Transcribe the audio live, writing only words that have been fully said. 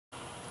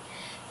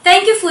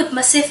Thank you,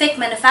 FoodPacific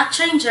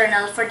Manufacturing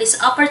Journal, for this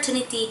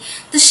opportunity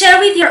to share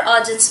with your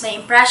audience my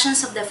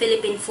impressions of the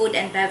Philippine food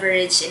and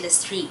beverage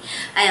industry.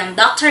 I am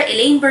Dr.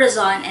 Elaine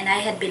Borazon, and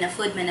I had been a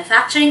food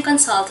manufacturing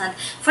consultant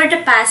for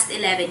the past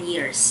 11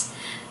 years.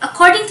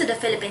 According to the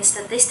Philippine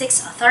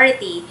Statistics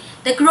Authority,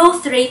 the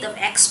growth rate of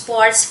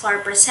exports for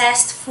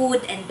processed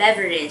food and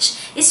beverage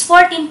is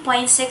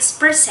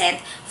 14.6%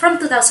 from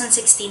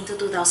 2016 to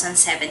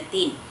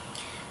 2017.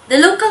 The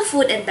local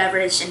food and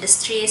beverage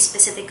industry,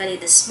 specifically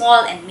the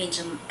small and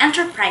medium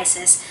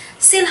enterprises,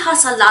 still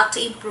has a lot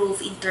to improve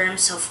in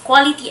terms of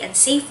quality and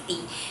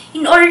safety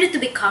in order to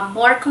become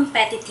more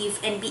competitive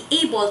and be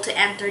able to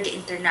enter the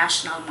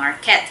international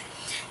market.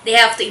 They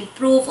have to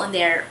improve on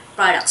their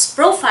product's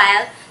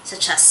profile,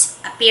 such as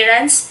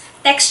appearance,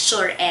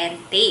 texture, and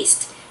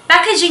taste.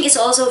 Packaging is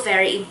also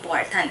very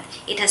important.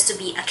 It has to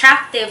be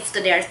attractive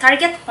to their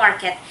target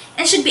market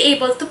and should be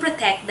able to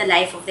protect the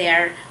life of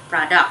their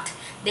product.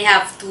 They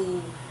have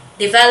to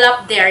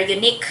develop their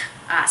unique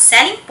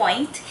selling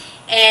point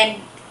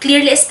and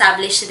clearly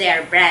establish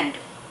their brand.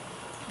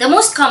 The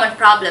most common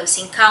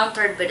problems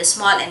encountered by the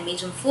small and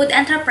medium food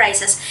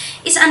enterprises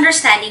is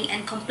understanding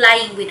and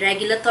complying with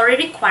regulatory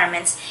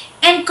requirements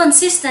and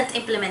consistent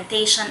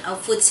implementation of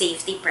food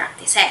safety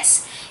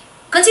practices.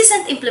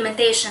 Consistent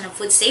implementation of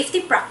food safety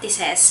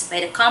practices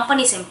by the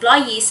company's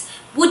employees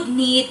would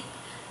need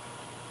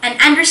an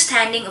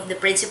understanding of the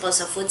principles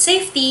of food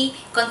safety,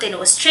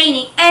 continuous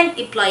training, and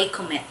employee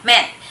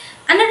commitment.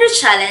 Another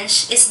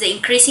challenge is the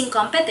increasing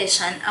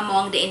competition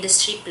among the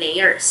industry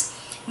players.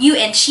 New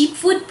and cheap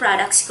food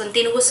products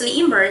continuously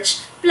emerge,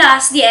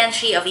 plus the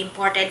entry of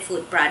imported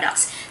food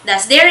products.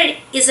 Thus, there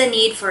is a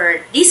need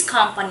for these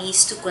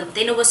companies to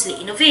continuously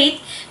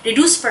innovate,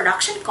 reduce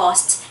production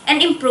costs,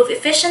 and improve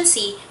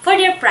efficiency for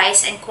their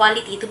price and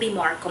quality to be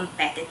more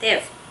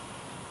competitive.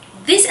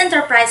 These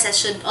enterprises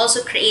should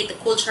also create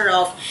a culture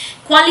of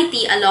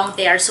quality along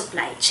their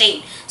supply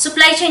chain.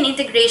 Supply chain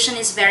integration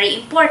is very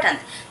important.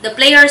 The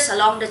players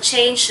along the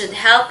chain should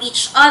help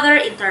each other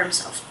in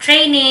terms of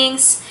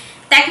trainings,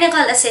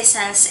 technical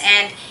assistance,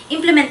 and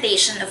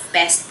implementation of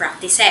best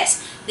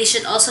practices. They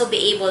should also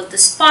be able to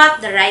spot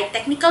the right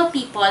technical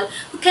people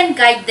who can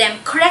guide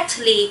them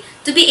correctly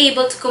to be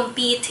able to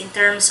compete in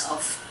terms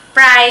of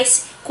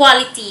price,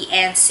 quality,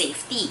 and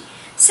safety.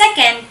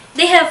 Second,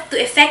 they have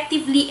to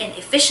effectively and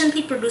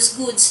efficiently produce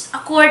goods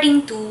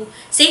according to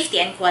safety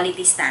and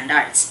quality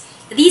standards.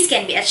 These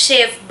can be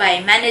achieved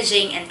by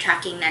managing and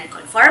tracking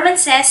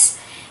non-conformances,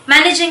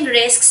 managing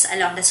risks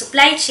along the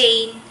supply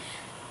chain,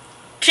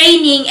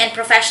 training and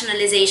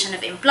professionalization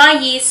of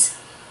employees,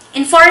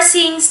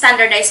 enforcing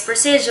standardized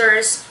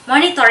procedures,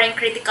 monitoring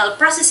critical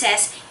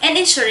processes, and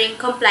ensuring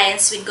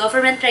compliance with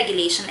government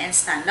regulation and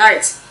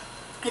standards.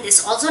 It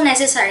is also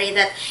necessary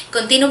that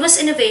continuous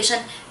innovation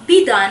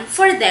be done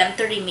for them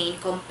to remain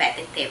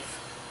competitive.